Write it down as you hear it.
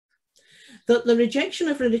that the rejection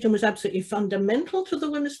of religion was absolutely fundamental to the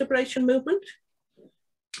women's liberation movement.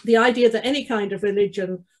 The idea that any kind of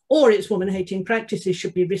religion or its woman-hating practices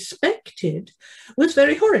should be respected was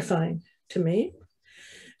very horrifying to me.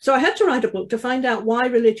 So I had to write a book to find out why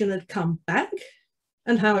religion had come back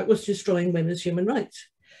and how it was destroying women's human rights.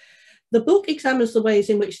 The book examines the ways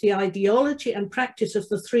in which the ideology and practice of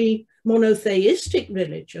the three monotheistic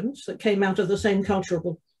religions that came out of the same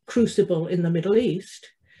cultural crucible in the Middle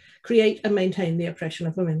East create and maintain the oppression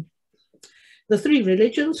of women. The three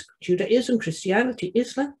religions, Judaism, Christianity,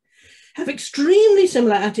 Islam, have extremely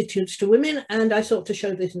similar attitudes to women, and I sought to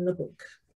show this in the book.